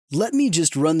"Let me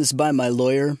just run this by my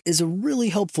lawyer" is a really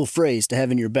helpful phrase to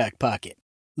have in your back pocket.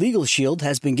 Legal Shield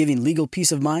has been giving legal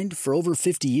peace of mind for over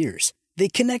 50 years. They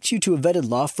connect you to a vetted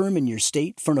law firm in your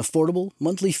state for an affordable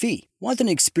monthly fee. Want an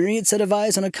experienced set of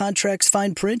eyes on a contract's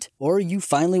fine print? Or you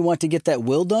finally want to get that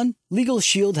will done? Legal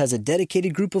Shield has a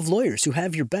dedicated group of lawyers who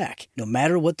have your back, no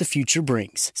matter what the future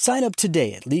brings. Sign up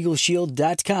today at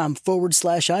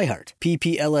LegalShield.com/iHeart.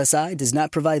 PPLSI does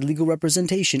not provide legal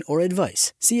representation or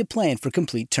advice. See a plan for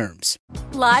complete terms.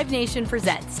 Live Nation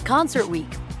presents Concert Week.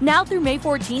 Now through May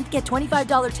 14th, get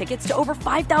 $25 tickets to over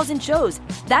 5,000 shows.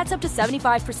 That's up to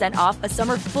 75% off a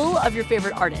summer full of your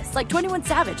favorite artists like 21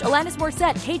 Savage, Alanis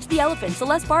Morissette, Cage the Elephant,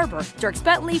 Celeste Barber, Dierks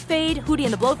Bentley, Fade, Hootie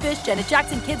and the Blowfish, Janet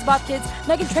Jackson, Kidz Bop Kids,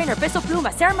 Meghan Trainor, Peso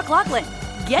Pluma, Sarah McLachlan.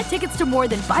 Get tickets to more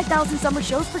than 5,000 summer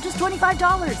shows for just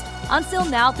 $25. On sale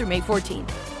now through May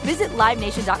 14th. Visit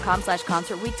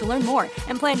LiveNation.com/Concert Week to learn more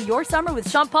and plan your summer with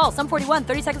Sean Paul, Sum 41,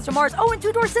 30 Seconds to Mars, and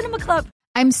Two Door Cinema Club.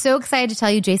 I'm so excited to tell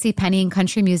you JCPenney and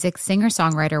country music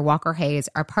singer-songwriter Walker Hayes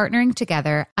are partnering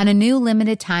together on a new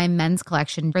limited-time men's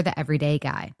collection for the everyday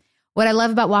guy. What I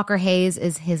love about Walker Hayes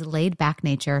is his laid-back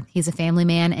nature. He's a family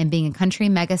man, and being a country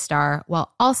megastar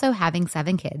while also having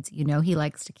 7 kids, you know he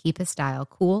likes to keep his style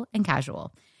cool and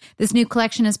casual. This new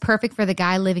collection is perfect for the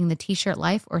guy living the t-shirt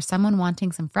life or someone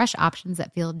wanting some fresh options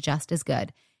that feel just as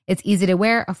good. It's easy to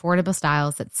wear, affordable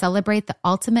styles that celebrate the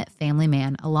ultimate family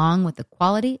man, along with the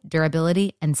quality,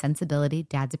 durability, and sensibility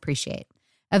dads appreciate.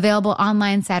 Available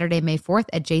online Saturday, May 4th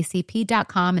at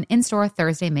jcp.com and in-store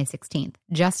Thursday, May 16th.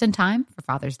 Just in time for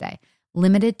Father's Day.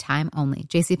 Limited time only.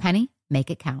 JCPenney,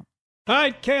 make it count. All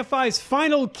right, KFI's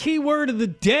final keyword of the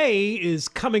day is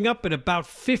coming up in about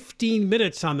 15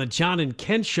 minutes on the John and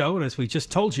Ken Show. And as we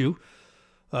just told you,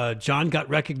 John got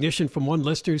recognition from one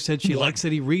listener who said she likes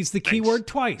that he reads the keyword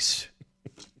twice.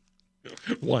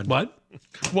 One. What?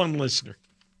 One listener.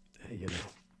 You know.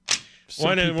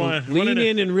 One lean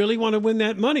in and really want to win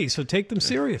that money, so take them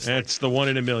seriously. That's the 1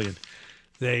 in a million.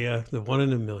 The 1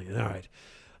 in a million. All right.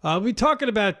 We'll be talking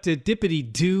about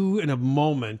Dippity Doo in a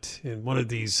moment in one of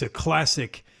these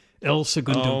classic El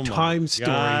Segundo Time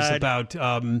stories about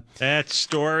that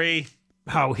story.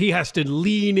 How he has to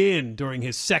lean in during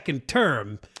his second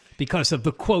term because of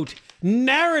the, quote,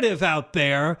 narrative out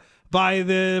there by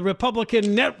the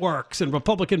Republican networks and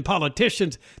Republican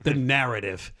politicians. The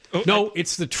narrative. No,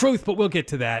 it's the truth, but we'll get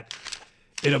to that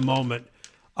in a moment.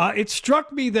 It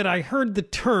struck me that I heard the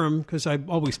term, because I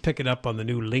always pick it up on the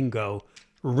new lingo,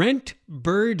 rent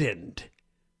burdened.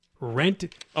 Rent.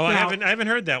 Oh, now, I haven't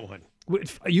heard that one.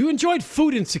 You enjoyed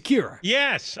Food Insecure.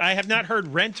 Yes, I have not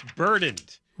heard rent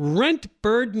burdened. Rent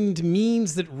burdened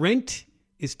means that rent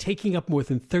is taking up more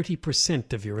than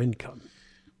 30% of your income.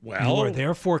 Well, you are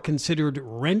therefore considered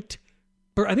rent.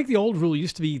 I think the old rule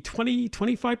used to be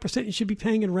 25% you should be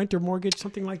paying in rent or mortgage,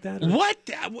 something like that. What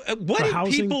did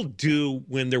people do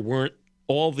when there weren't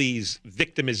all these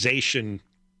victimization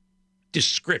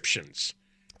descriptions?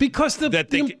 Because the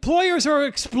employers are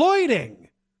exploiting.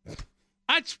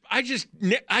 I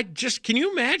just can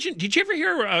you imagine? Did you ever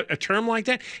hear a term like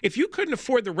that? If you couldn't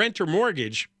afford the rent or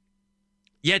mortgage,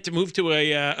 you had to move to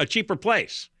a cheaper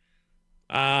place.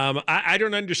 I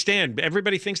don't understand.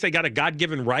 Everybody thinks they got a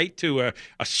God-given right to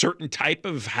a certain type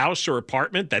of house or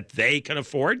apartment that they can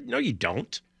afford. No, you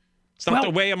don't. It's not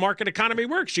the way a market economy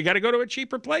works. You got to go to a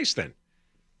cheaper place then.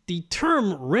 The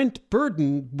term rent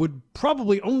burden would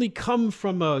probably only come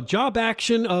from a job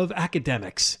action of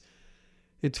academics.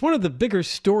 It's one of the bigger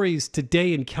stories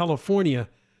today in California.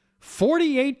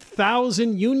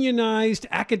 48,000 unionized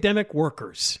academic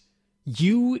workers,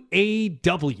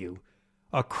 UAW,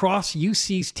 across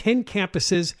UC's 10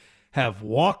 campuses have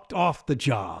walked off the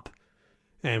job.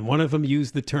 And one of them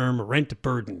used the term rent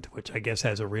burdened, which I guess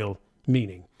has a real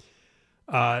meaning.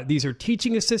 These are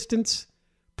teaching assistants,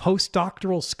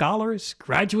 postdoctoral scholars,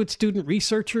 graduate student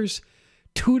researchers,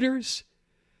 tutors,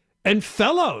 and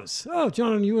fellows. Oh,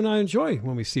 John, you and I enjoy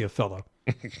when we see a fellow.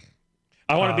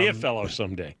 I want to be a fellow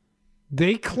someday.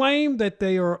 They claim that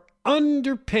they are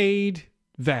underpaid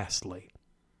vastly.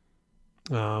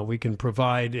 We can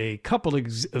provide a couple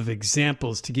of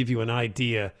examples to give you an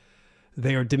idea.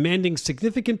 They are demanding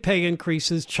significant pay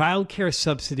increases, child care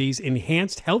subsidies,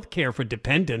 enhanced health care for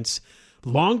dependents,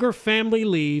 longer family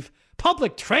leave,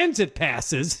 public transit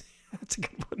passes, that's a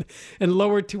good one, and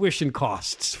lower tuition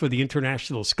costs for the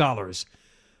international scholars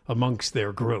amongst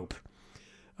their group.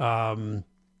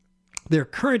 Their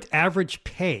current average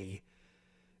pay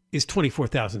is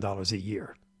 $24,000 a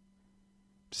year.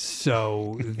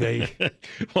 So they...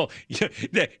 Well,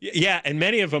 yeah, and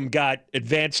many of them got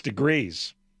advanced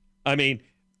degrees. I mean,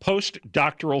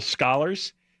 postdoctoral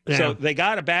scholars, Yeah. So they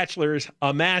got a bachelor's,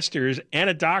 a master's, and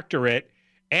a doctorate,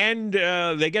 and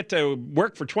they get to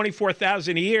work for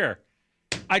 $24,000 a year.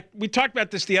 We talked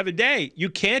about this the other day. You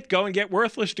can't go and get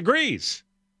worthless degrees,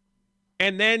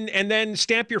 and then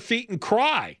stamp your feet and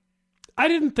cry. I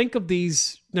didn't think of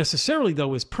these necessarily,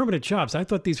 though, as permanent jobs. I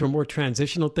thought these were more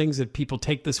transitional things that people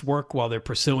take this work while they're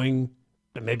pursuing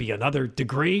maybe another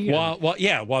degree. While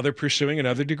they're pursuing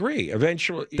another degree.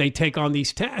 Eventually, they take on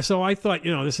these tasks. So I thought,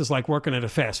 this is like working at a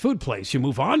fast food place. You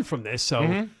move on from this.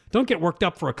 So don't get worked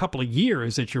up for a couple of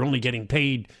years that you're only getting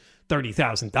paid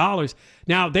 $30,000.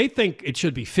 Now, they think it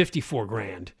should be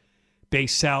 $54,000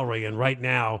 base salary. And right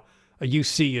now, a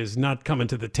UC is not coming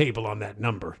to the table on that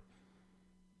number.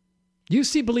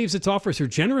 UC believes its offers are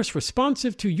generous,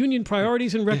 responsive to union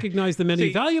priorities, and recognize the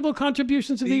many valuable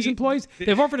contributions of these employees.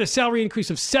 They've offered a salary increase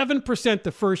of 7%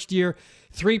 the first year,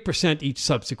 3% each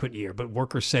subsequent year. But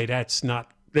workers say that's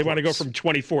not They want to go from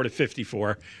 24 to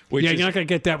 54. Which you're not going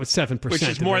to get that with 7%. Which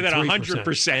is more than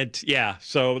 100%. Yeah.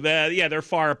 So, they're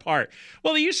far apart.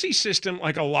 Well, the UC system,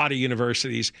 like a lot of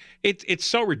universities, it's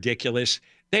so ridiculous.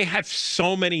 They have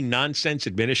so many nonsense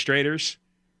administrators.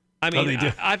 I mean, they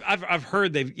do. I've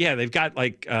heard they've got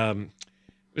like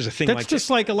there's a thing that's like just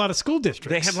like a lot of school districts.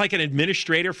 They have like an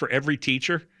administrator for every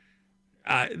teacher,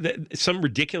 some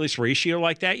ridiculous ratio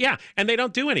like that. Yeah, and they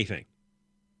don't do anything.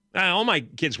 All my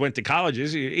kids went to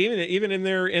colleges. Even in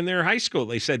their high school,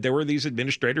 they said there were these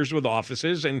administrators with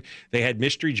offices, and they had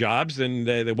mystery jobs, and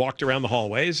they walked around the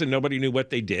hallways, and nobody knew what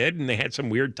they did, and they had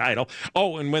some weird title.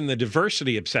 Oh, and when the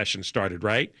diversity obsession started,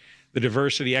 right? The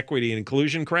diversity, equity, and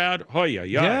inclusion crowd. Oh yeah.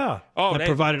 Yeah. Oh, that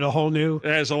provided a whole new.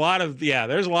 There's a lot of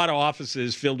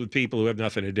offices filled with people who have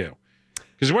nothing to do.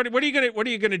 Because what are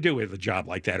you gonna do with a job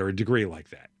like that or a degree like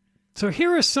that? So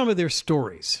here are some of their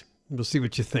stories. We'll see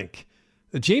what you think.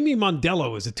 Jamie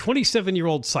Mondello is a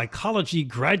 27-year-old psychology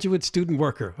graduate student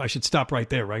worker. I should stop right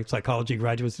there, right? Psychology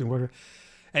graduate student worker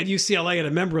at UCLA and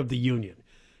a member of the union.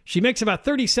 She makes about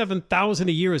 $37,000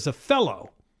 a year as a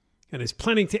fellow, and is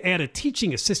planning to add a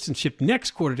teaching assistantship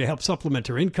next quarter to help supplement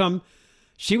her income.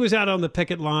 She was out on the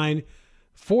picket line,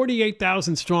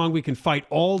 48,000 strong. We can fight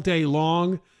all day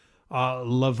long.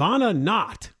 Lavana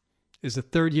Knott is a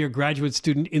third-year graduate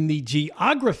student in the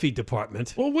geography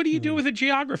department. Well, what do you do with a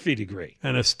geography degree?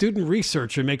 And a student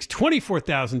researcher makes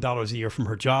 $24,000 a year from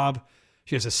her job.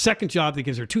 She has a second job that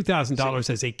gives her $2,000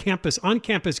 as a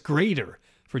on-campus grader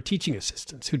for teaching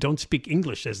assistants who don't speak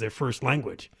English as their first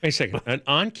language. Wait a second. An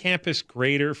on-campus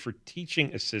grader for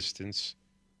teaching assistants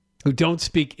who don't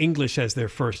speak English as their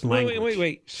first language.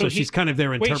 Wait. So she's kind of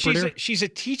their interpreter? She's a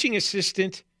teaching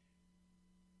assistant.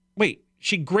 Wait,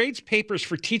 she grades papers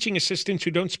for teaching assistants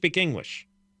who don't speak English.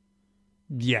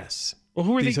 Yes. Well,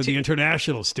 who are These are the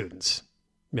international students.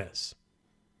 Yes.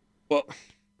 Well,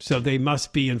 so they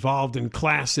must be involved in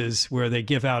classes where they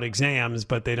give out exams,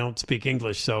 but they don't speak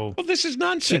English. So this is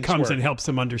nonsense. She comes work. and helps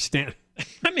them understand.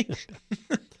 I mean,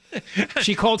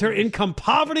 she called her income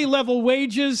poverty level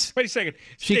wages. Wait a second.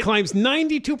 She claims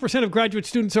 92% of graduate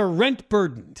students are rent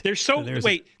burdened. They're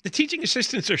the teaching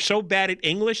assistants are so bad at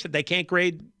English that they can't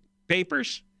grade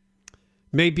papers?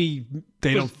 Maybe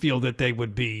they don't feel that they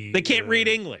would be. They can't read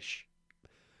English.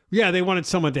 Yeah, they wanted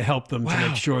someone to help them to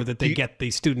make sure that they get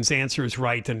the students' answers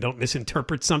right and don't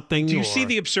misinterpret something. Do you see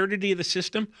the absurdity of the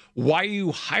system? Why are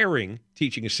you hiring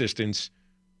teaching assistants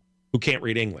who can't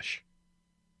read English?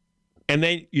 And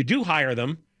then you do hire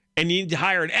them, and you need to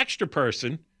hire an extra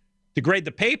person to grade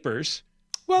the papers.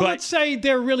 Well, let's say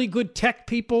they're really good tech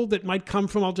people that might come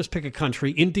from, I'll just pick a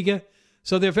country, India.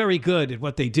 So they're very good at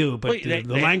what they do, but the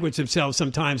language themselves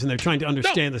sometimes, and they're trying to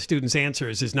understand the students'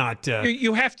 answers, is not.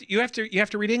 You have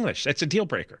to read English. That's a deal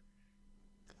breaker.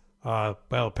 Well,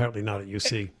 apparently not at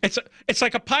UC. It's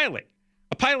like a pilot.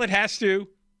 A pilot has to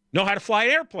know how to fly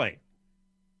an airplane,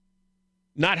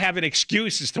 not have an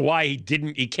excuse as to why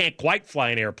he can't quite fly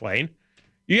an airplane.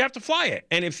 You have to fly it,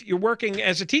 and if you're working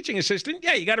as a teaching assistant,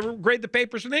 you got to grade the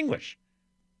papers in English.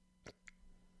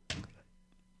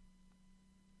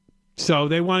 So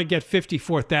they want to get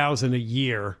 $54,000 a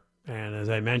year, and as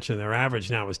I mentioned, their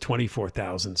average now is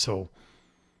 $24,000. So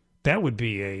that would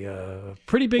be a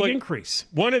pretty big increase.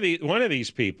 One of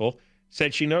these people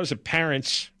said she knows of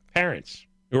parents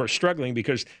who are struggling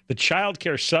because the child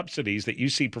care subsidies that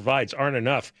UC provides aren't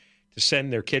enough to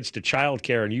send their kids to child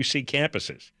care on UC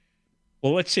campuses.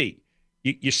 Well, let's see.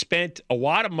 You spent a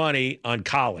lot of money on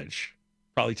college,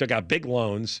 probably took out big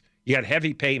loans. You had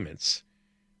heavy payments.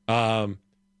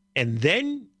 And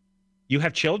then you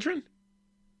have children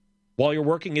while you're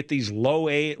working at these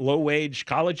low-wage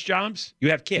college jobs. You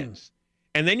have kids.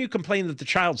 And then you complain that the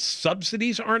child's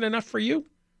subsidies aren't enough for you?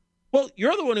 Well,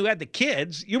 you're the one who had the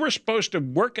kids. You were supposed to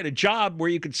work at a job where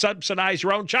you could subsidize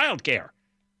your own child care.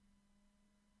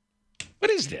 What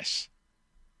is this?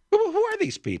 Who are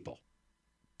these people?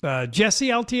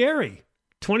 Jessie Altieri,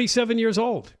 27 years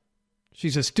old.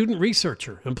 She's a student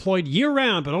researcher, employed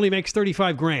year-round, but only makes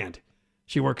 $35,000.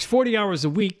 She works 40 hours a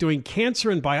week doing cancer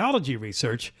and biology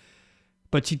research,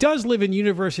 but she does live in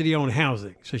university-owned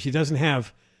housing, so she doesn't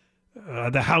have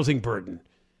the housing burden.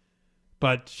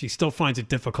 But she still finds it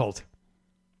difficult.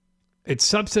 It's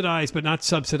subsidized, but not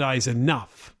subsidized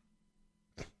enough.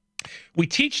 We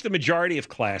teach the majority of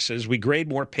classes. We grade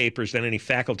more papers than any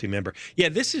faculty member. Yeah,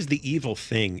 this is the evil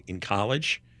thing in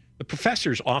college. The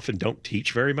professors often don't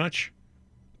teach very much.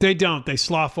 They don't. They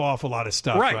slough off a lot of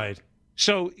stuff, right?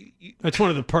 So that's one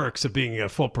of the perks of being a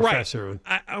full professor.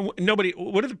 Right. Nobody.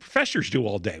 What do the professors do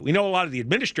all day? We know a lot of the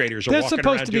administrators are. They're walking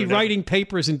supposed around to be doing writing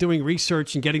papers and doing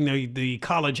research and getting the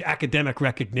college academic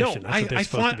recognition. No, I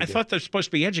thought they're supposed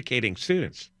to be educating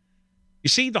students. You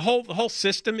see, the whole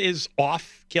system is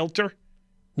off kilter.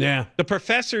 Yeah. The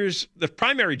professors, the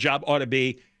primary job ought to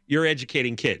be you're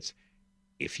educating kids.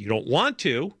 If you don't want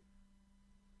to,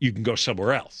 you can go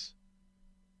somewhere else.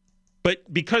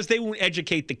 But because they won't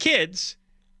educate the kids,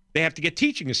 they have to get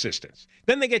teaching assistants.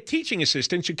 Then they get teaching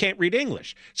assistants who can't read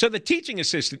English. So the teaching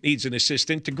assistant needs an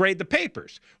assistant to grade the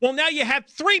papers. Well, now you have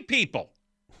 3 people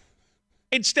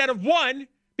instead of 1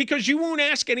 because you won't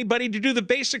ask anybody to do the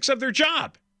basics of their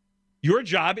job. Your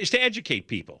job is to educate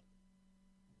people.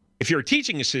 If you're a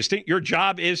teaching assistant, your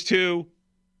job is to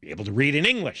be able to read in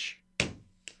English.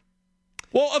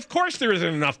 Well, of course there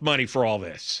isn't enough money for all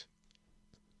this.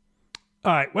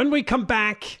 All right, when we come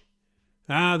back,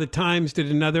 the Times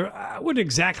did another, I wouldn't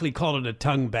exactly call it a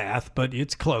tongue bath, but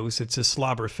it's close. It's a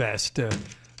slobber fest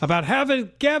about how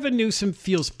Gavin Newsom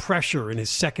feels pressure in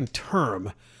his second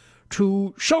term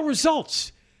to show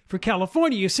results for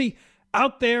California. You see,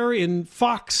 out there in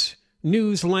Fox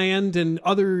News land and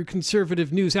other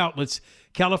conservative news outlets,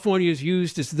 California is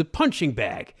used as the punching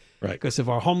bag because of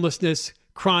our homelessness,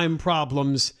 crime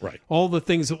problems, all the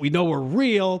things that we know are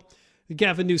real.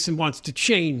 Gavin Newsom wants to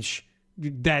change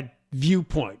that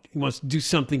viewpoint. He wants to do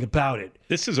something about it.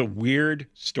 This is a weird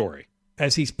story.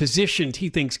 As he's positioned, he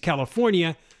thinks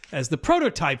California as the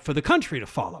prototype for the country to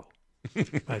follow.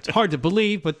 It's hard to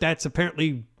believe, but that's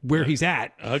apparently where he's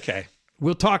at. Okay.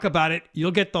 We'll talk about it.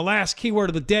 You'll get the last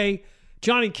keyword of the day.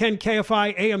 Johnny Ken,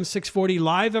 KFI, AM 640,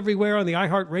 live everywhere on the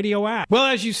iHeartRadio app. Well,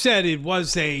 as you said, it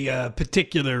was a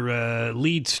particular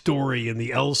lead story in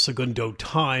the El Segundo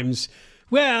Times.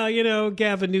 Well, you know,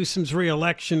 Gavin Newsom's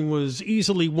reelection was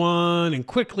easily won and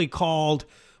quickly called.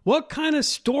 What kind of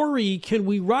story can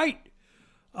we write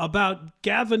about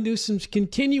Gavin Newsom's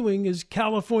continuing as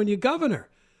California governor?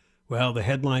 Well, the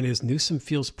headline is Newsom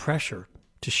feels pressure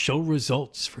to show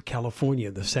results for California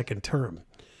in the second term.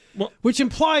 Well, which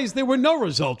implies there were no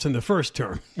results in the first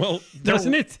term. Well,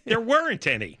 doesn't it? There weren't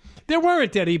any. There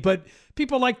weren't any, but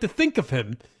people like to think of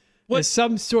him as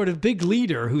some sort of big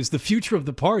leader who's the future of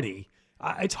the party.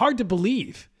 It's hard to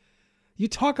believe. You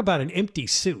talk about an empty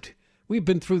suit. We've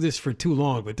been through this for too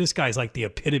long, but this guy's like the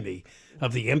epitome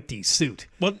of the empty suit.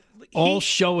 Well, all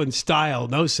show and style,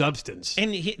 no substance.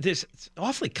 And it's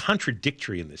awfully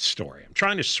contradictory in this story. I'm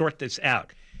trying to sort this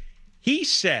out. He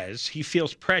says he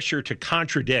feels pressure to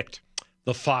contradict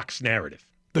the Fox narrative.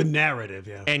 The narrative,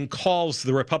 yeah. And calls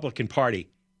the Republican Party,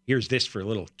 here's this for a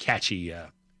little catchy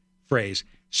phrase,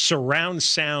 surround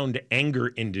sound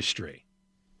anger industry.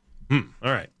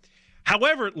 All right.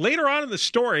 However, later on in the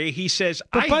story, he says...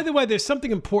 But by the way, there's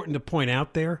something important to point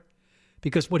out there,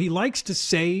 because what he likes to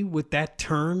say with that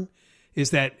term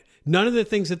is that none of the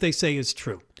things that they say is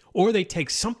true. Or they take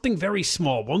something very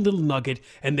small, one little nugget,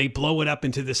 and they blow it up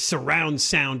into this surround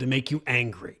sound to make you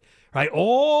angry. Right?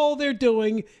 All they're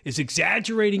doing is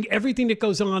exaggerating everything that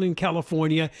goes on in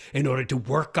California in order to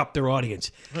work up their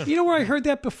audience. You know where I heard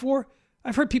that before?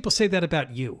 I've heard people say that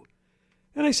about you.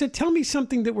 And I said, tell me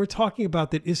something that we're talking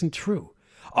about that isn't true.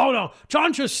 Oh, no,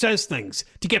 John just says things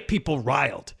to get people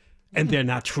riled. And they're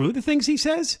not true, the things he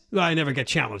says? Well, I never get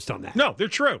challenged on that. No, they're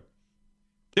true.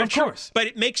 Of course. But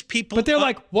it makes people... But they're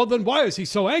like, well, then why is he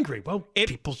so angry? Well,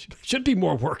 people should be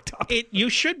more worked up. You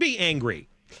should be angry.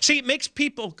 See, it makes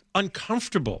people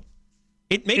uncomfortable.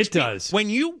 It does. When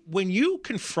you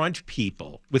confront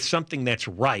people with something that's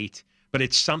right, but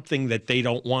it's something that they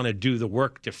don't want to do the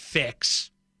work to fix,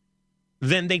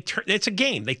 then it's a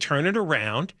game. They turn it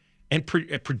around and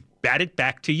bat it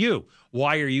back to you.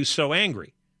 Why are you so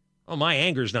angry? Oh, my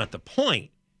anger is not the point.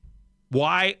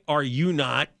 Why are you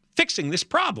not fixing this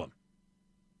problem?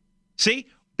 See,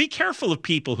 be careful of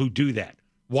people who do that.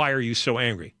 Why are you so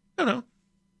angry? No.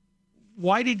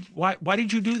 why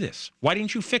did you do this? Why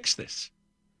didn't you fix this?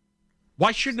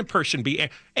 Why shouldn't a person be?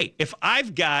 Hey, if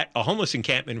I've got a homeless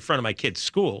encampment in front of my kid's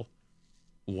school,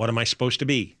 what am I supposed to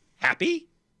be? Happy?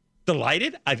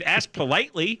 Delighted? I've asked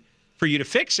politely for you to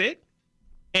fix it,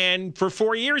 and for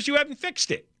 4 years you haven't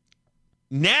fixed it.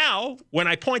 Now, when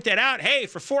I point that out, hey,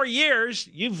 for 4 years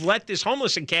you've let this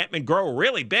homeless encampment grow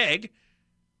really big.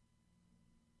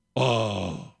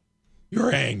 Oh,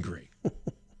 you're angry.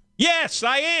 Yes,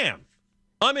 I am.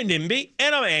 I'm a NIMBY,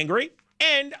 and I'm angry,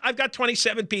 and I've got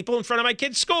 27 people in front of my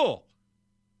kid's school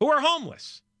who are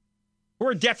homeless, who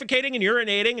are defecating and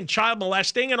urinating and child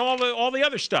molesting and all the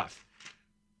other stuff,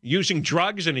 using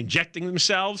drugs and injecting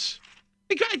themselves.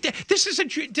 This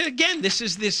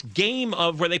is this game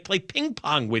of where they play ping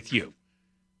pong with you.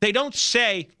 They don't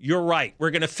say, you're right,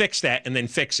 we're going to fix that, and then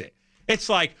fix it. It's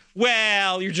like,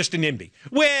 well, you're just a NIMBY.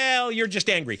 Well, you're just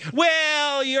angry.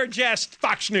 Well, you're just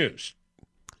Fox News.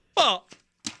 Well,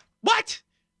 what?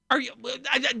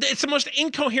 It's the most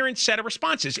incoherent set of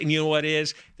responses. And you know what it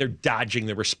is? They're dodging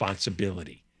the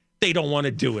responsibility. They don't want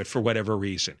to do it for whatever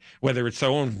reason, whether it's their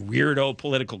own weirdo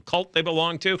political cult they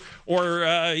belong to, or,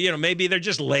 maybe they're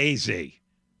just lazy.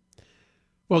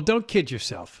 Well, don't kid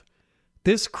yourself.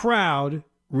 This crowd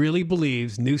really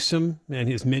believes, Newsom and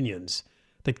his minions,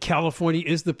 that California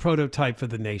is the prototype for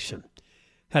the nation.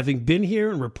 Having been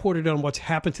here and reported on what's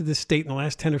happened to this state in the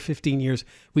last 10 or 15 years,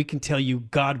 we can tell you,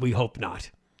 God, we hope not.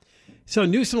 So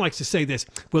Newsom likes to say this,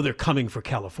 well, they're coming for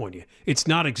California. It's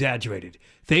not exaggerated.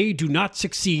 They do not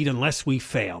succeed unless we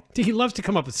fail. He loves to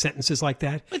come up with sentences like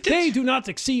that. They do not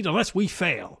succeed unless we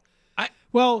fail.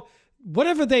 Well,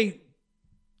 whatever they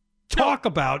talk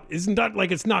about is not like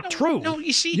it's not true. No,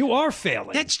 you see, you are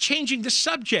failing. That's changing the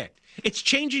subject. It's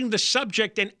changing the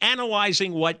subject and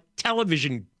analyzing what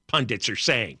television pundits are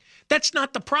saying. That's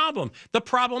not the problem. The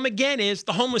problem, again, is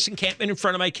the homeless encampment in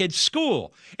front of my kid's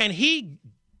school. And he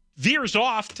veers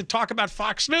off to talk about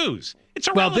Fox News. It's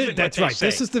irrelevant. Well, that's right.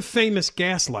 This is the famous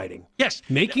gaslighting. Yes.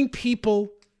 Making people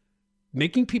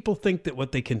think that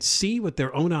what they can see with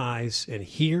their own eyes and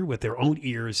hear with their own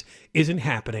ears isn't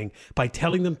happening by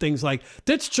telling them things like,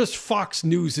 that's just Fox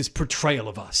News' portrayal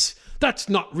of us. That's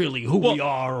not really who we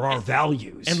are or our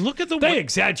values. And look at the way they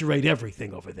exaggerate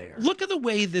everything over there. Look at the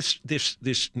way this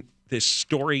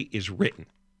story is written.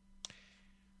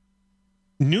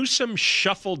 Newsom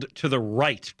shuffled to the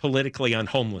right politically on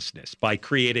homelessness by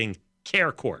creating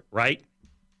Care Court, right?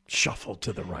 Shuffled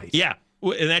to the right. Yeah.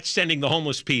 And that's sending the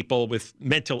homeless people with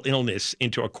mental illness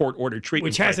into a court-ordered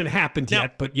treatment. Which hasn't happened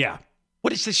yet, but yeah.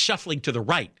 What is this shuffling to the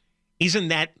right? Isn't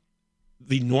that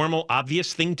the normal,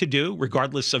 obvious thing to do,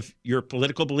 regardless of your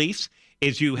political beliefs?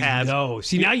 Is you have... No.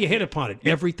 See, now you hit upon it.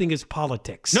 Everything is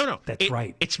politics. No. That's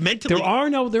right. It's mentally... There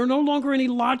are no longer any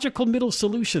logical middle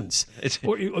solutions.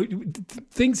 Or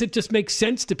things that just make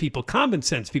sense to people. Common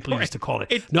sense, people used to call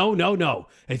it. No.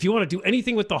 If you want to do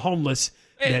anything with the homeless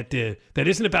that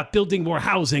isn't about building more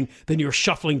housing, then you're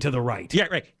shuffling to the right. Yeah,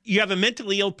 right. You have a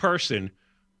mentally ill person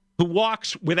who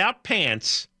walks without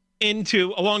pants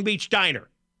into a Long Beach diner.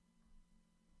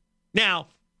 Now,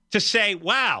 to say,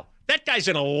 wow, that guy's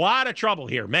in a lot of trouble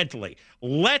here mentally.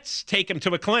 Let's take him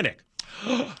to a clinic.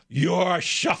 You're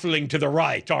shuffling to the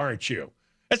right, aren't you?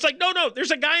 It's like, no.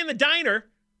 There's a guy in the diner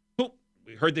who,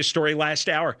 we heard this story last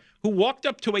hour, who walked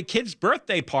up to a kid's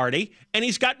birthday party and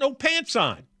he's got no pants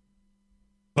on.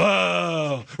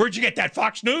 Oh, where'd you get that,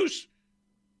 Fox News?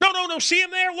 No. See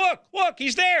him there? Look,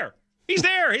 he's there. He's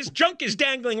there. His junk is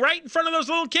dangling right in front of those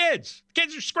little kids.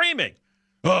 Kids are screaming.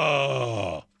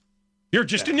 Oh, you're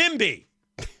just a NIMBY.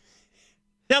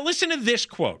 Now, listen to this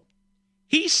quote.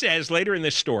 He says later in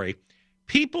this story,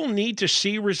 people need to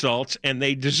see results and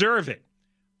they deserve it.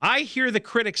 I hear the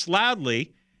critics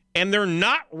loudly and they're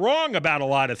not wrong about a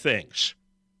lot of things.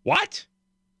 What?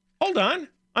 Hold on.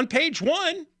 On page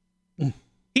 1,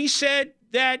 he said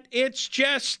that it's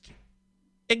just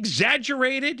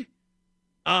exaggerated.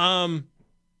 And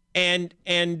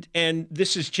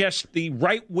this is just the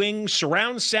right-wing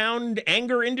surround sound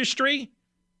anger industry.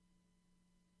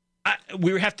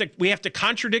 We have to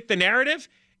contradict the narrative.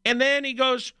 And then he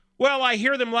goes, well, I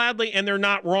hear them loudly and they're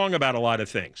not wrong about a lot of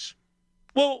things.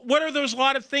 Well, what are those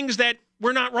lot of things that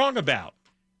we're not wrong about?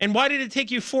 And why did it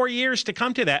take you 4 years to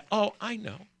come to that? Oh, I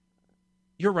know.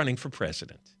 You're running for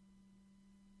president.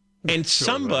 And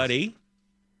somebody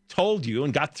told you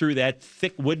and got through that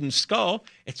thick wooden skull.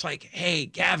 It's like, hey,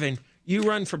 Gavin, you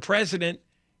run for president.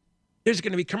 There's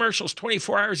going to be commercials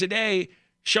 24 hours a day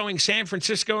showing San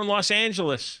Francisco and Los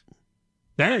Angeles.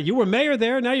 Yeah, you were mayor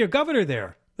there. Now you're governor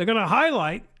there. They're going to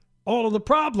highlight all of the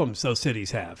problems those cities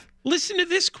have. Listen to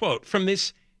this quote from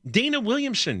this Dana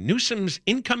Williamson, Newsom's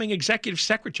incoming executive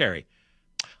secretary.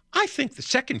 I think the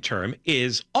second term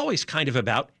is always kind of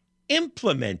about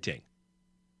implementing.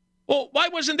 Well, why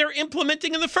wasn't there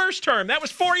implementing in the first term? That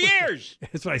was 4 years.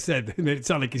 That's what I said. It made it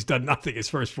sound like he's done nothing his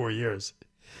first 4 years.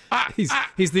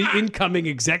 He's the incoming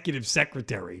executive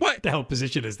secretary. What the hell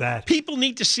position is that? People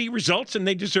need to see results, and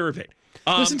they deserve it.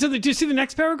 Listen to do you see the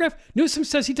next paragraph? Newsom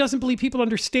says he doesn't believe people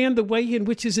understand the way in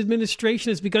which his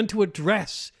administration has begun to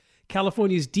address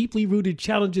California's deeply rooted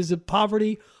challenges of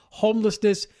poverty,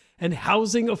 homelessness, and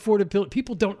housing affordability.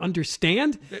 People don't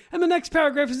understand. And the next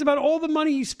paragraph is about all the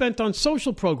money he spent on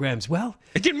social programs. Well,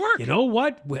 it didn't work. You know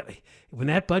what? Well, when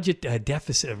that budget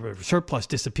deficit or surplus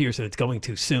disappears, and it's going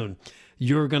to soon,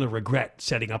 you're going to regret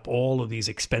setting up all of these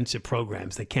expensive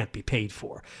programs that can't be paid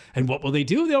for. And what will they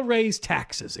do? They'll raise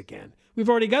taxes again. We've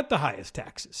already got the highest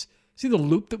taxes. See the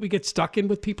loop that we get stuck in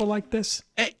with people like this?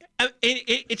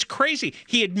 It's crazy.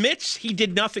 He admits he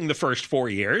did nothing the first 4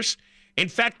 years. In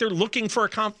fact, they're looking for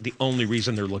the only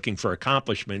reason they're looking for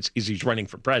accomplishments is he's running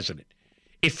for president.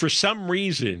 If for some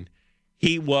reason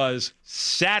he was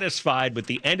satisfied with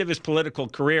the end of his political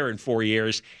career in 4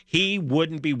 years, he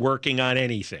wouldn't be working on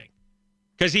anything.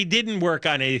 Because he didn't work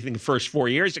on anything the first 4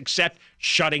 years except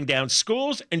shutting down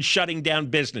schools and shutting down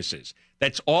businesses.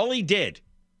 That's all he did.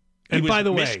 And by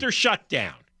the way, Mr.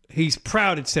 Shutdown. He's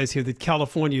proud, it says here, that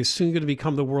California is soon going to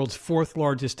become the world's fourth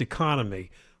largest economy.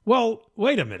 Well,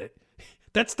 wait a minute.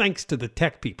 That's thanks to the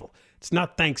tech people. It's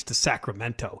not thanks to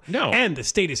Sacramento. No. And the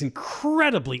state is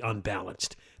incredibly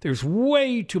unbalanced. There's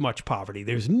way too much poverty.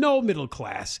 There's no middle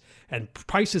class. And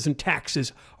prices and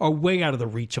taxes are way out of the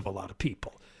reach of a lot of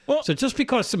people. Well, so just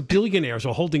because some billionaires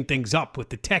are holding things up with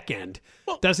the tech end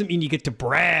doesn't mean you get to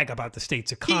brag about the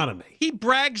state's economy. He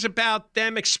brags about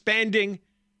them expanding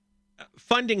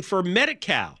funding for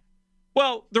Medi-Cal.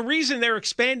 Well, the reason they're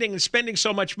expanding and spending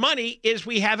so much money is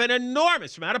we have an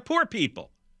enormous amount of poor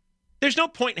people. There's no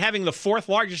point in having the fourth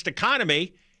largest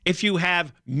economy if you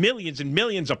have millions and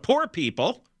millions of poor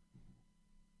people.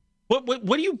 What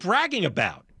are you bragging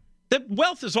about? The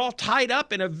wealth is all tied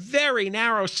up in a very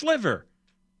narrow sliver.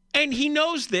 And he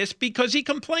knows this because he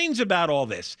complains about all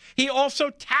this. He also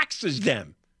taxes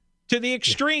them to the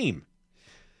extreme.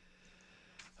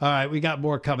 All right, we got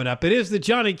more coming up. It is the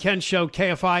John and Ken Show,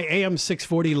 KFI AM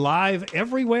 640, live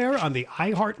everywhere on the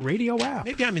iHeartRadio app.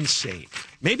 Maybe I'm insane.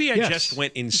 Maybe I just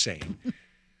went insane.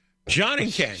 John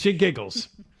and Ken. She giggles.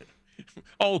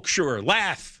 Oh, sure.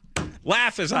 Laugh.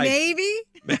 Laugh as I... Maybe?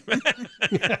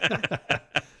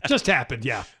 Just happened,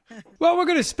 yeah. Well, we're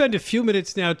going to spend a few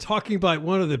minutes now talking about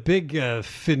one of the big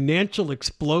financial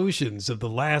explosions of the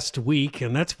last week,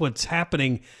 and that's what's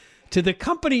happening to the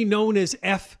company known as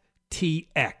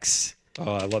FTX.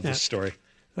 Oh, I love this story.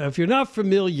 If you're not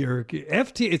familiar,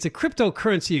 it's a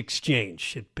cryptocurrency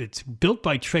exchange. It's built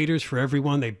by traders for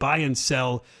everyone. They buy and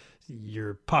sell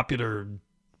your popular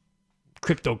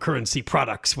cryptocurrency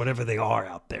products, whatever they are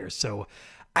out there. So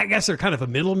I guess they're kind of a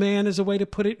middleman, is a way to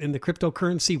put it, in the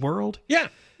cryptocurrency world. Yeah.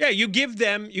 You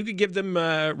could give them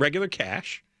regular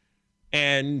cash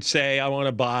and say, I want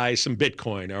to buy some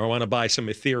Bitcoin, or I want to buy some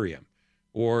Ethereum,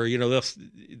 or, or you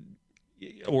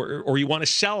want to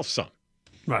sell some.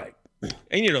 Right.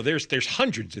 And, there's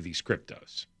hundreds of these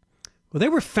cryptos. Well, they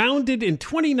were founded in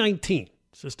 2019.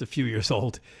 It's just a few years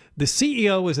old. The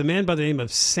CEO is a man by the name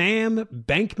of Sam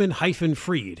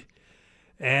Bankman-Fried.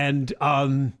 And,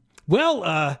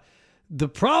 the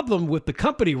problem with the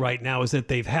company right now is that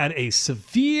they've had a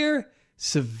severe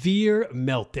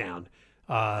meltdown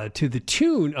to the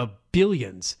tune of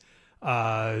billions.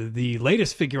 The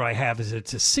latest figure I have is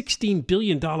it's a $16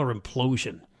 billion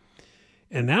implosion.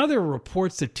 And now there are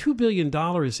reports that $2 billion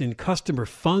in customer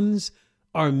funds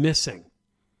are missing.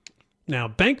 Now,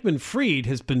 Bankman-Fried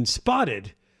has been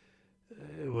spotted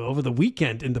over the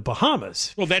weekend in the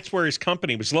Bahamas. Well, that's where his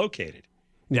company was located.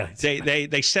 Yeah,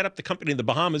 they set up the company in the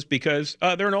Bahamas because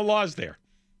there are no laws there.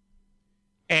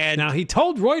 And now he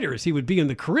told Reuters he would be in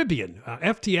the Caribbean.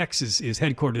 FTX is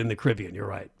headquartered in the Caribbean. You're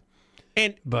right.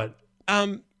 But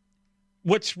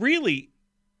what's really,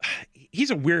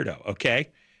 he's a weirdo.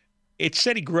 Okay, it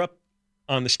said he grew up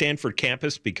on the Stanford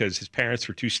campus because his parents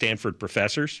were two Stanford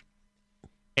professors,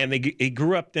 and he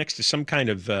grew up next to some kind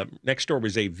of next door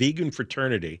was a vegan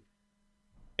fraternity,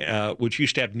 which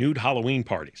used to have nude Halloween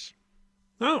parties.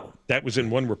 Oh. That was in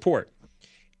one report.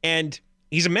 And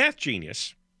he's a math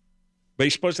genius, but he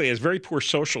supposedly has very poor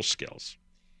social skills.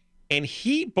 And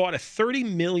he bought a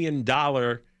 $30 million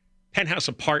penthouse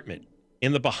apartment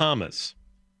in the Bahamas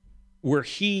where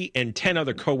he and 10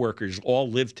 other coworkers all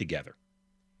lived together.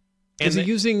 And is he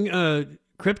using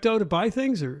crypto to buy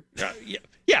things, or?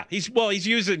 Yeah. He's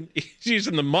using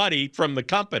the money from the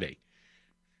company.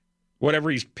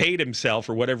 whatever he's paid himself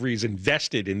or whatever he's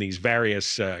invested in these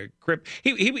various crypto.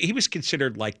 He was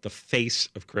considered like the face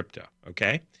of crypto,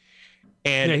 okay?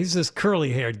 And yeah, he's this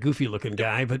curly-haired, goofy-looking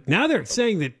guy. But now they're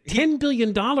saying that $10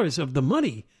 billion of the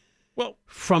money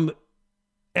from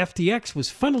FTX was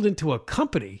funneled into a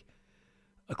company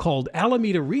called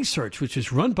Alameda Research, which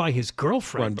is run by his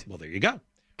girlfriend. Well, there you go.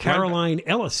 Caroline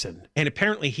Ellison. And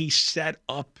apparently he set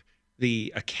up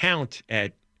the account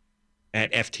at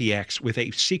FTX with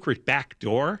a secret back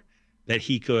door that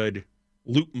he could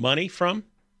loot money from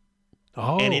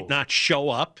and it not show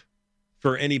up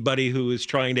for anybody who is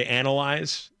trying to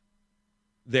analyze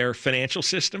their financial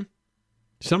system.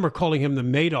 Some are calling him the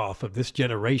Madoff of this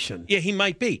generation. Yeah, he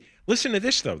might be. Listen to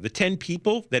this, though. The 10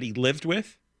 people that he lived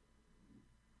with,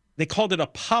 they called it a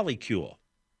polycule,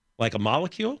 like a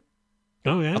molecule.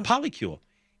 Oh, yeah. A polycule.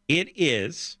 It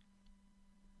is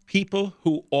people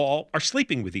who all are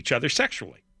sleeping with each other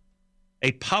sexually.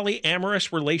 A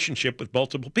polyamorous relationship with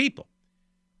multiple people.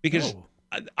 Because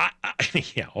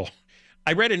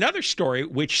I read another story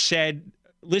which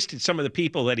listed some of the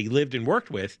people that he lived and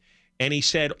worked with, and he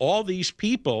said all these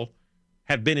people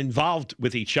have been involved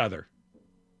with each other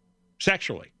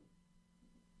sexually.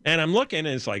 And I'm looking, and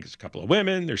it's like it's a couple of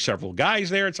women, there's several guys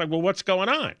there. It's like, well, what's going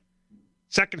on?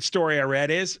 Second story I read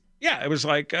is, it was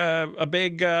like a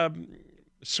big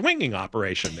swinging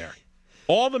operation there.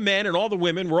 All the men and all the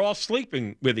women were all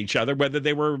sleeping with each other, whether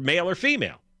they were male or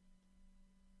female.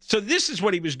 So this is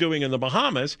what he was doing in the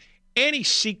Bahamas, and he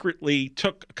secretly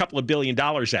took a couple of $1 billion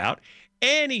out,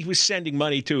 and he was sending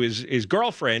money to his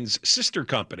girlfriend's sister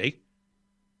company.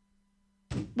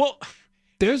 Well,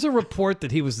 there's a report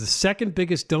that he was the second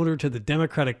biggest donor to the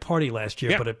Democratic Party last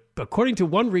year, but according to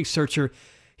one researcher,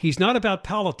 he's not about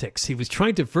politics. He was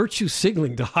trying to virtue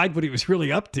signaling to hide what he was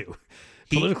really up to.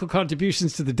 Political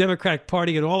contributions to the Democratic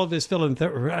Party and all of his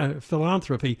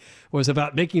philanthropy was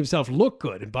about making himself look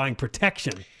good and buying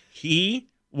protection. He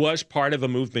was part of a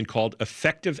movement called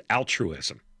effective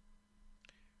altruism,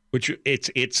 which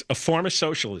it's a form of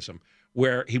socialism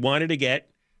where he wanted to get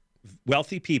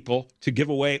wealthy people to give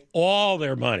away all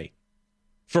their money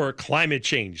for climate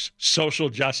change, social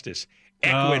justice,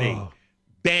 equity,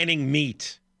 banning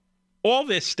meat, all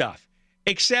this stuff,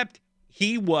 except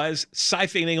he was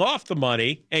siphoning off the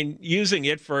money and using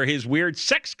it for his weird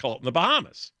sex cult in the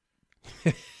Bahamas.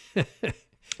 Did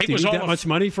he need that much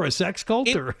money for a sex cult?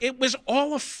 It was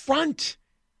all a front.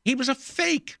 He was a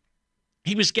fake.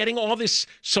 He was getting all this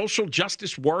social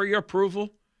justice warrior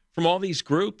approval from all these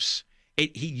groups.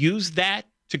 He used that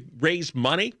to raise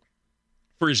money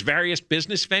for his various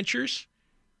business ventures.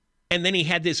 And then he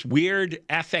had this weird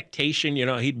affectation.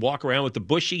 He'd walk around with the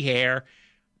bushy hair,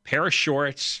 pair of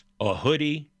shorts, a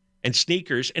hoodie, and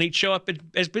sneakers, and he'd show up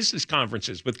at business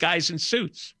conferences with guys in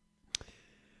suits.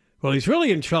 Well, he's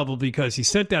really in trouble because he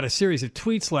sent out a series of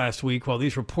tweets last week while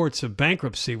these reports of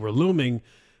bankruptcy were looming,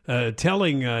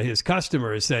 telling his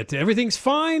customers that everything's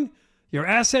fine, your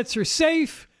assets are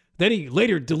safe. Then he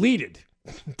later deleted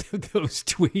those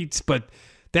tweets, but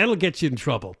that'll get you in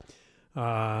trouble.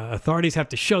 Authorities have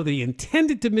to show that he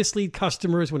intended to mislead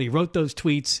customers when he wrote those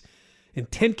tweets.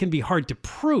 Intent can be hard to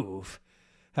prove.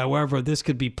 However, this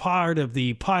could be part of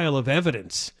the pile of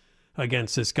evidence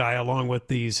against this guy, along with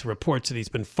these reports that he's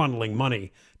been funneling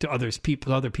money to other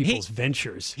people's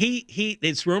ventures.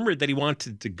 It's rumored that he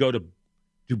wanted to go to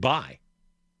Dubai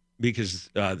because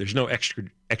there's no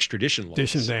extradition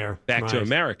laws there back to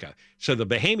America. So the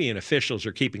Bahamian officials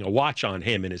are keeping a watch on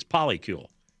him and his polycule.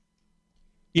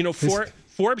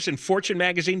 Forbes and Fortune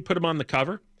magazine put him on the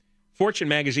cover. Fortune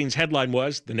magazine's headline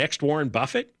was, "The Next Warren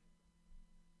Buffett."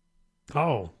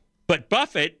 Oh. But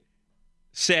Buffett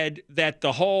said that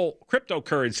the whole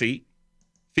cryptocurrency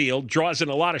field draws in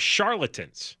a lot of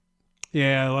charlatans.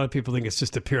 Yeah, a lot of people think it's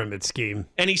just a pyramid scheme.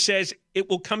 And he says it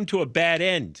will come to a bad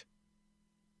end.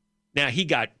 Now, he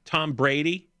got Tom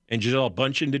Brady and Gisele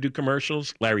Bündchen to do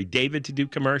commercials, Larry David to do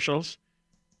commercials.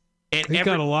 And he's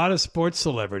got a lot of sports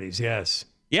celebrities, yes.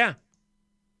 Yeah.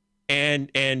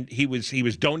 And he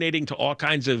was donating to all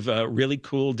kinds of really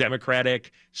cool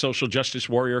Democratic social justice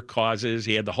warrior causes.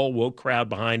 He had the whole woke crowd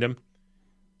behind him.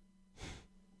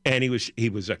 And he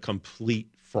was a complete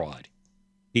fraud.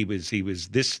 He was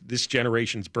this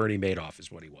generation's Bernie Madoff is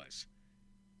what he was.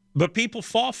 But people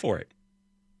fall for it.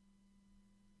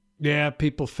 Yeah,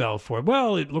 people fell for it.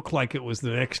 Well, it looked like it was the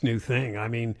next new thing. I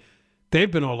mean,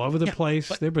 they've been all over the place.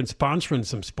 They've been sponsoring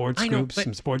some sports groups,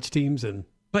 some sports teams, and.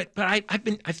 But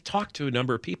I've talked to a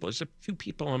number of people. There's a few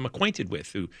people I'm acquainted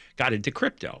with who got into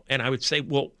crypto, and I would say,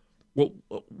 well,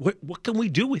 what can we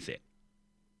do with it?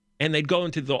 And they'd go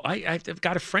into I've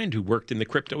got a friend who worked in the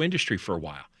crypto industry for a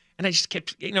while, And I just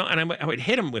kept, and I would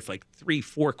hit him with like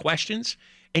 3-4 questions,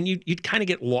 and you'd kind of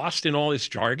get lost in all his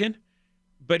jargon.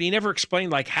 But he never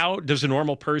explained, like, how does a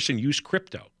normal person use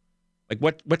crypto? Like,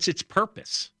 what's its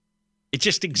purpose? It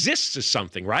just exists as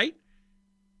something, right?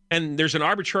 And there's an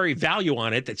arbitrary value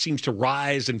on it that seems to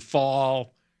rise and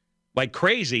fall like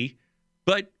crazy.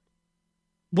 But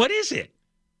what is it?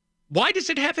 Why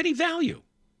does it have any value?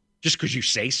 Just because you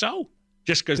say so?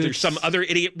 Just because there's some other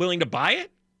idiot willing to buy it?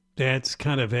 That's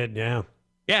kind of it, yeah.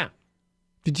 Yeah.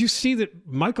 Did you see that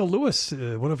Michael Lewis,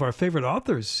 one of our favorite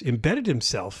authors, embedded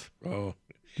himself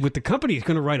with the company? He's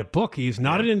going to write a book. He's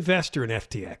not an investor in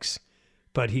FTX,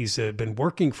 but he's been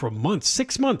working for months,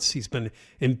 6 months. He's been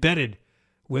embedded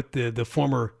with the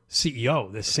former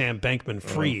CEO, this Sam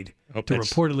Bankman-Fried, to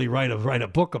reportedly write a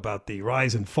book about the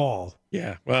rise and fall.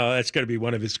 Yeah, well, that's going to be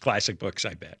one of his classic books,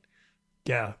 I bet.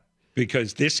 Yeah.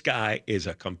 Because this guy is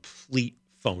a complete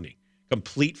phony,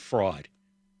 complete fraud.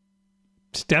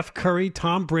 Steph Curry,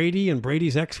 Tom Brady, and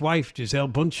Brady's ex-wife, Gisele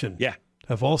Bündchen,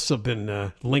 have also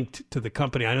been linked to the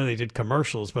company. I know they did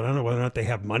commercials, but I don't know whether or not they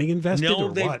have money invested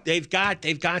or what. They've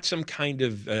got some kind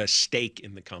of stake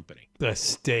in the company. A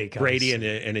stake. Brady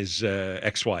and his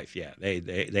ex-wife,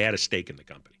 they had a stake in the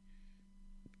company.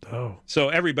 Oh, so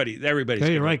everybody's. Yeah,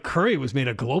 you're right. Curry was made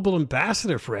a global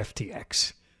ambassador for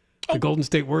FTX. The Golden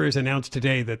State Warriors announced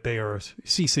today that they are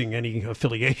ceasing any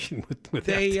affiliation with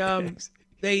FTX.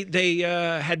 They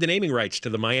had the naming rights to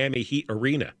the Miami Heat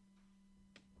Arena.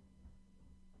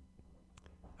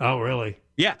 Oh, really?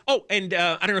 Yeah. Oh, and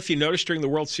I don't know if you noticed during the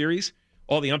World Series,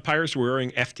 all the umpires were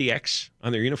wearing FTX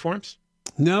on their uniforms.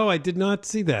 No, I did not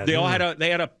see that. They all had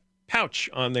a pouch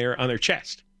on their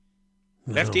chest.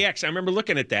 No. FTX. I remember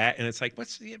looking at that, and it's like,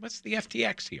 what's the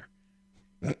FTX here?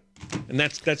 And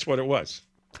that's what it was.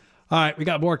 All right, we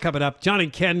got more coming up. John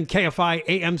and Ken, KFI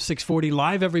AM 640,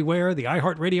 live everywhere, the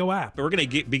iHeartRadio app. We're going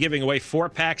to be giving away 4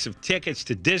 packs of tickets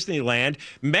to Disneyland.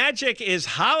 Magic is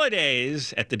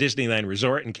holidays at the Disneyland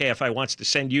Resort, and KFI wants to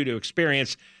send you to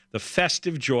experience the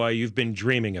festive joy you've been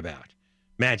dreaming about.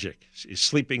 Magic is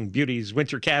Sleeping Beauty's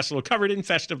winter castle covered in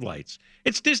festive lights.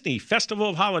 It's Disney Festival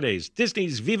of Holidays,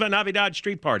 Disney's Viva Navidad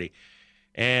Street Party.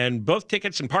 And both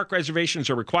tickets and park reservations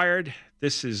are required.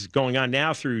 This is going on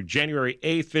now through January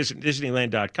 8th. Visit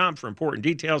Disneyland.com for important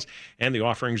details. And the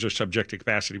offerings are subject to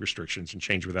capacity restrictions and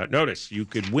change without notice. You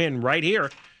could win right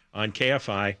here on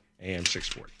KFI AM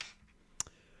 640.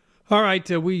 All right.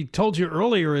 We told you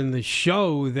earlier in the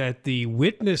show that the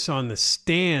witness on the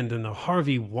stand in the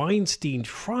Harvey Weinstein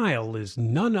trial is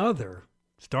none other,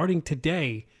 starting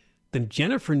today, than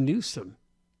Jennifer Newsom,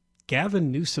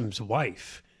 Gavin Newsom's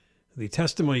wife. The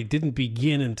testimony didn't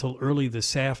begin until early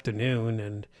this afternoon,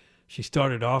 and she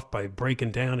started off by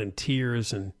breaking down in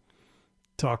tears and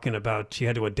talking about she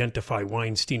had to identify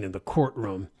Weinstein in the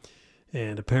courtroom.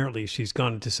 And apparently she's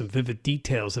gone into some vivid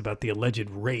details about the alleged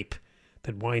rape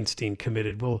that Weinstein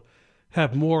committed. We'll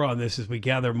have more on this as we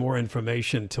gather more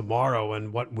information tomorrow,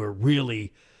 and what we're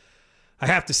really, I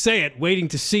have to say it, waiting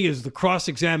to see is the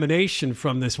cross-examination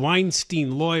from this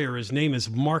Weinstein lawyer. His name is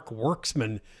Mark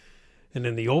Werksman. And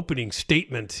in the opening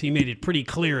statement, he made it pretty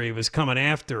clear he was coming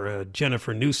after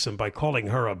Jennifer Newsom by calling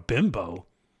her a bimbo.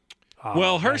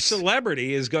 Well, her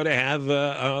celebrity is going to have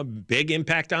a big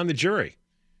impact on the jury.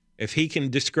 If he can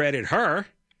discredit her,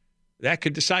 that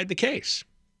could decide the case.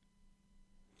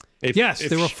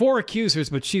 There were 4 accusers,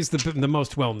 but she's the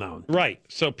most well-known. Right.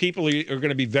 So people are going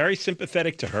to be very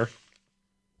sympathetic to her.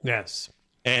 Yes.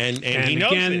 And he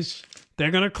knows again, this.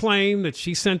 They're going to claim that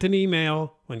she sent an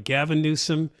email when Gavin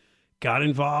Newsom got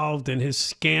involved in his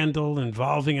scandal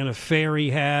involving an affair he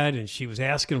had, and she was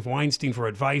asking Weinstein for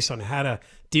advice on how to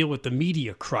deal with the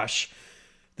media crush.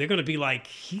 They're going to be like,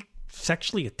 he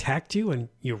sexually attacked you, and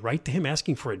you write to him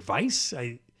asking for advice?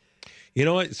 You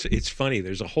know, it's funny.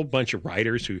 There's a whole bunch of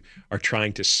writers who are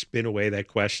trying to spin away that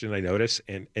question, I notice,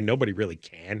 and nobody really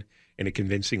can in a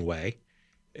convincing way.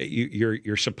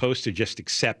 You're supposed to just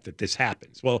accept that this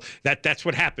happens. Well, that's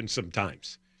what happens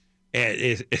sometimes. And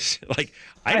it's like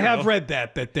I have read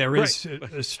that there is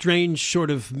a strange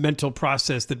sort of mental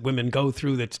process that women go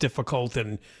through that's difficult,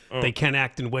 and they can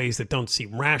act in ways that don't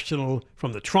seem rational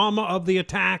from the trauma of the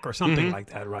attack or something like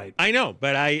that, right? I know,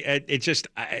 but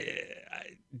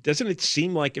doesn't it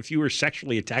seem like if you were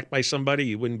sexually attacked by somebody,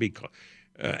 you wouldn't be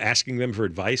asking them for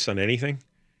advice on anything?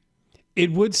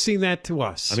 It would seem that to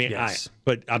us. I mean, yes.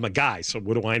 But I'm a guy, so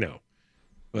what do I know?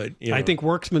 But I think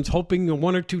Werksman's hoping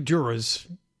 1 or 2 jurors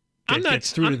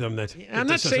gets through to them. I'm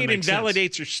not saying it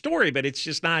invalidates her story, but it's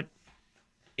just not.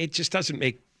 It just doesn't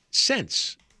make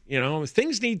sense.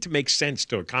 Things need to make sense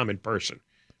to a common person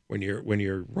when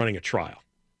you're running a trial.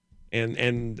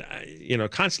 and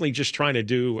constantly just trying to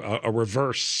do a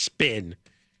reverse spin,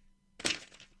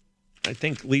 I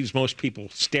think leaves most people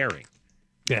staring.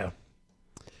 Yeah.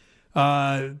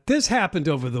 This happened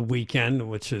over the weekend,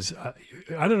 which is,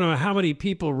 I don't know how many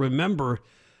people remember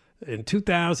in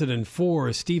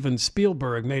 2004, Steven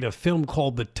Spielberg made a film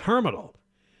called The Terminal,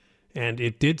 and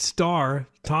it did star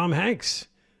Tom Hanks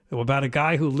about a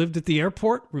guy who lived at the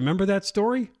airport. Remember that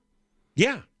story?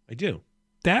 Yeah, I do.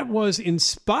 That was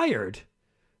inspired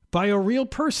by a real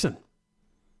person,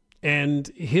 and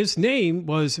his name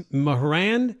was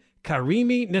Mehran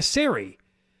Karimi Nasseri,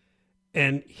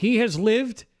 and he has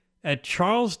lived at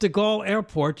Charles de Gaulle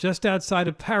Airport just outside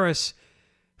of Paris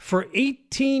for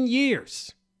 18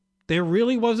 years. There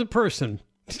really was a person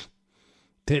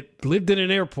that lived in an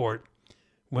airport.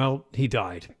 Well, he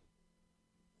died.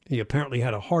 He apparently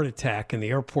had a heart attack in the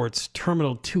airport's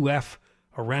Terminal 2F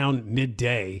around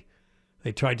midday.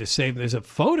 They tried to save him. There's a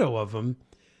photo of him.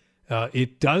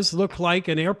 It does look like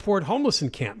an airport homeless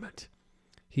encampment.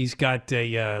 He's got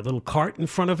a little cart in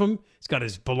front of him. He's got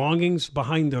his belongings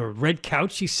behind the red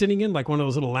couch he's sitting in, like one of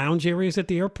those little lounge areas at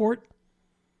the airport.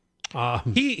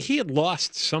 He had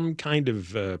lost some kind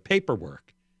of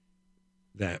paperwork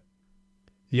that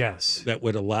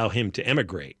would allow him to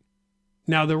emigrate.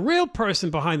 Now, the real person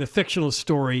behind the fictional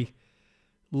story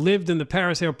lived in the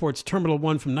Paris airport's Terminal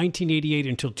 1 from 1988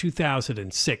 until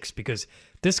 2006, because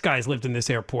this guy's lived in this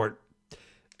airport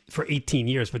for 18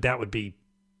 years, but that would be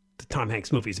the Tom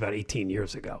Hanks movie is about 18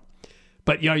 years ago.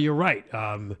 But yeah, you're right.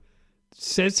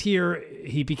 Says here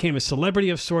he became a celebrity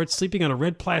of sorts, sleeping on a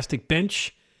red plastic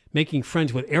bench, making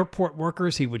friends with airport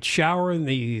workers. He would shower in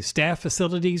the staff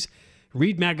facilities,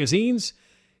 read magazines.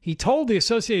 He told the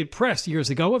Associated Press years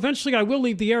ago, eventually I will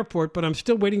leave the airport, but I'm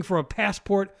still waiting for a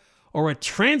passport or a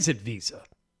transit visa.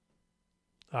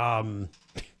 That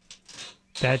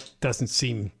doesn't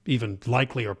seem even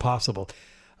likely or possible.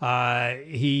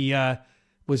 He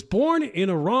was born in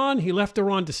Iran. He left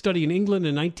Iran to study in England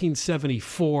in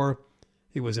 1974.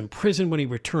 He was imprisoned when he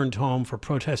returned home for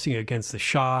protesting against the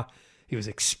Shah. He was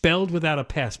expelled without a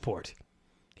passport.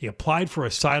 He applied for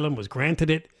asylum, was granted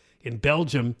it in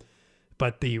Belgium,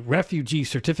 but the refugee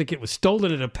certificate was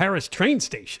stolen at a Paris train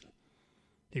station.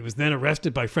 He was then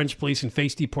arrested by French police and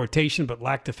faced deportation, but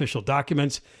lacked official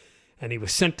documents. And he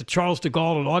was sent to Charles de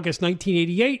Gaulle in August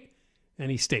 1988, and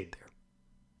he stayed there.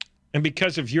 And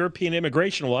because of European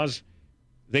immigration laws,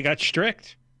 they got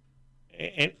strict.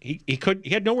 And he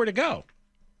had nowhere to go.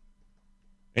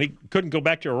 And he couldn't go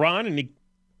back to Iran, and he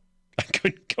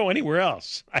couldn't go anywhere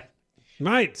else.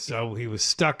 Right. So he was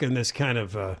stuck in this kind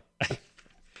of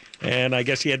and I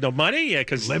guess he had no money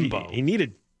because limbo. He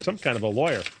needed some kind of a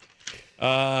lawyer.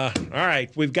 All right.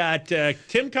 We've got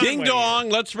Tim Conway. Ding dong.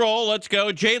 Here. Let's roll. Let's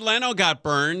go. Jay Leno got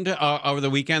burned over the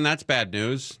weekend. That's bad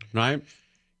news, right?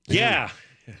 Yeah.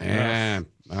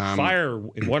 Fire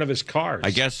in one of his cars. I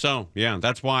guess so. Yeah.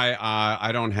 That's why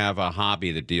I don't have a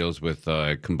hobby that deals with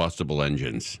combustible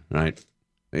engines, right?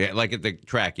 Yeah, like at the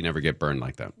track, you never get burned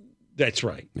like that. That's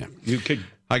right. Yeah. You could.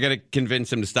 I got to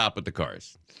convince him to stop with the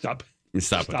cars. Stop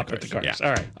with the cars. Yeah.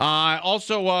 All right.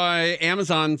 Also,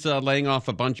 Amazon's laying off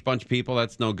a bunch of people.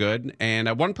 That's no good. And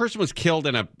one person was killed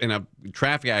in a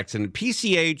traffic accident.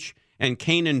 PCH and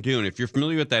Cane and Dune. If you're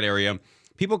familiar with that area,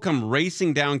 people come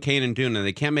racing down Cane and Dune, and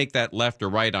they can't make that left or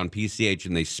right on PCH,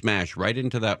 and they smash right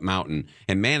into that mountain.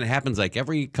 And man, it happens like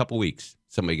every couple weeks.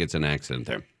 Somebody gets in an accident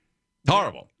there.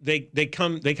 Horrible. They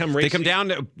come racing. They come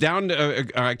down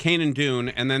to Cane and Dune,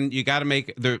 and then you got to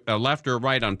make a left or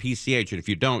right on PCH, and if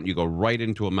you don't, you go right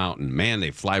into a mountain. Man, they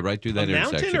fly right through that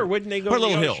intersection. Mountain, or wouldn't they go or to a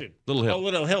little the hill? ocean? Little hill. Oh,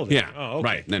 little hill. Yeah. Oh, okay.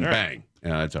 Right. Then all bang.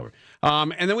 It's over.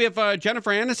 And then we have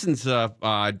Jennifer Aniston's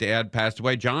dad passed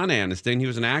away. John Aniston. He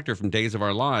was an actor from Days of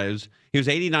Our Lives. He was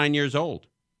 89 years old.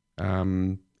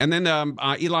 And then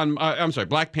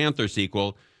Black Panther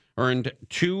sequel earned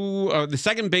the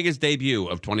second biggest debut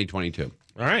of 2022.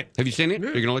 All right. Have you seen it? Yeah.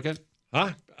 Are you going to look at it?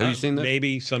 Huh? Have you seen that?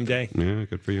 Maybe someday. Yeah,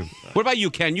 good for you. What about you,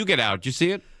 Ken? You get out. Did you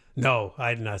see it? No,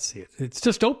 I did not see it. It's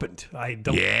just opened. I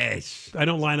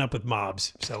don't line up with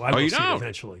mobs, so I will see it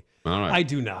eventually. All right. I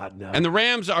do not, no. And the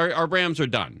Rams, our Rams are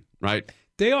done, right?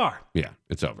 They are. Yeah,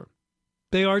 it's over.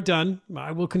 They are done.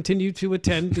 I will continue to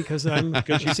attend because I'm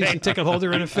a season ticket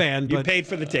holder and a fan. You but paid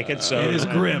for the ticket, so it is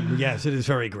grim. Yes, it is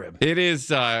very grim. It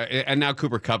is, and now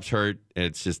Cooper Kupp's hurt.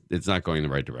 It's not going in the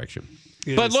right direction.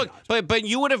 But look, but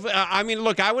you would have.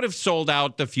 I would have sold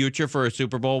out the future for a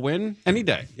Super Bowl win any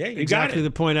day. Yeah, you exactly got it.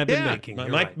 the point I've been making.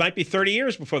 Might be 30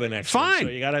 years before the next. Fine. One, so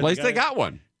you gotta, at least they got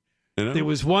one. You know? There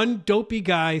was one dopey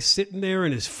guy sitting there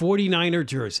in his 49er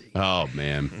jersey Oh,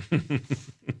 man.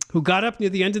 who got up near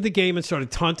the end of the game and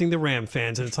started taunting the Ram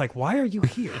fans. And it's like, why are you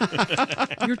here?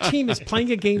 Your team is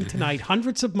playing a game tonight,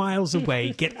 hundreds of miles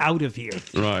away. Get out of here.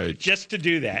 Right. Just to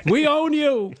do that. We own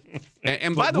you.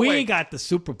 And But by the we way, got the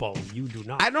Super Bowl. You do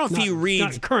not. I don't know if you read-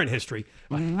 not in current history.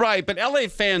 right, but LA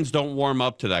fans don't warm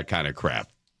up to that kind of crap.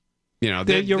 You know,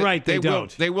 You're right, they don't.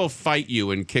 They will fight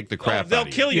you and kick the crap They'll out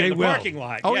of kill you They in the will. parking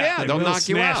lot. Oh, yeah. They They'll will knock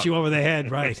you smash out. you over the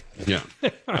head, right? Yeah. All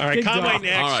right, Big Conway dog.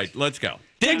 next. All right, let's go.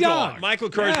 Dig dog. Dog.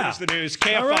 Michael Kurz Yeah. is the news.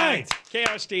 All KFI, right.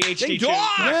 KRSD, HD2, Dig dog.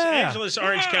 Los Yeah. Angeles,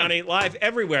 Orange County, live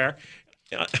everywhere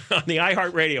on the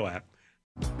iHeartRadio app.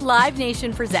 Live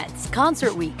Nation presents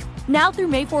Concert Week. Now through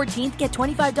May 14th, get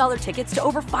 $25 tickets to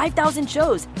over 5,000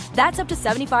 shows. That's up to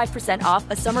 75% off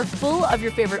a summer full of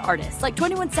your favorite artists like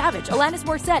 21 Savage, Alanis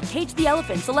Morissette, Cage the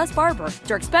Elephant, Celeste Barber,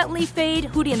 Dierks Bentley, Fade,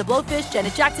 Hootie and the Blowfish,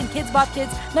 Janet Jackson, Kids Bop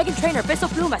Kids, Meghan Trainor, Peso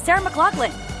Pluma, Sarah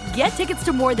McLachlan. Get tickets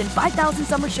to more than 5,000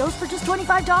 summer shows for just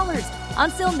 $25.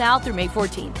 Until now through May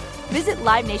 14th. Visit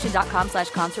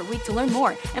LiveNation.com/Concert Week to learn more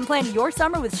and plan your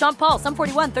summer with Sean Paul, Sum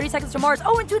 41, 30 Seconds to Mars,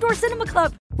 and Two Door Cinema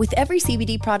Club. With every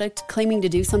CBD product claiming to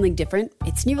do something different,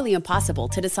 it's nearly impossible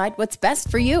to decide what's best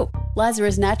for you.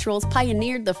 Lazarus Naturals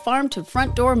pioneered the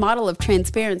farm-to-front-door model of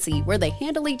transparency, where they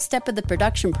handle each step of the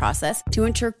production process to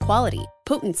ensure quality,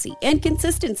 potency, and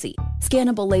consistency.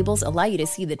 Scannable labels allow you to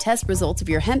see the test results of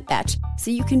your hemp batch,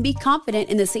 so you can be confident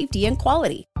in the safety and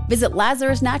quality. Visit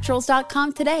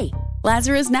LazarusNaturals.com today.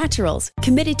 Lazarus Naturals,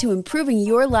 committed to improving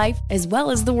your life as well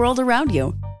as the world around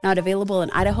you. Not available in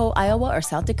Idaho, Iowa, or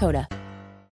South Dakota.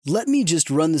 "Let me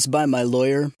just run this by my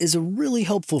lawyer" is a really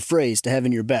helpful phrase to have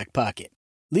in your back pocket.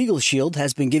 Legal Shield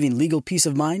has been giving legal peace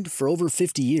of mind for over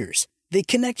 50 years. They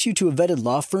connect you to a vetted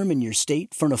law firm in your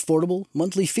state for an affordable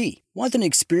monthly fee. Want an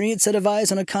experienced set of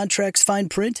eyes on a contract's fine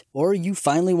print? Or you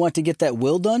finally want to get that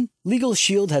will done? Legal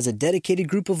Shield has a dedicated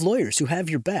group of lawyers who have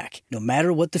your back, no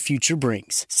matter what the future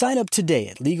brings. Sign up today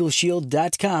at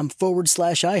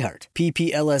LegalShield.com/iHeart.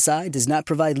 PPLSI does not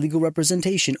provide legal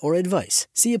representation or advice.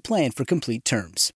 See a plan for complete terms.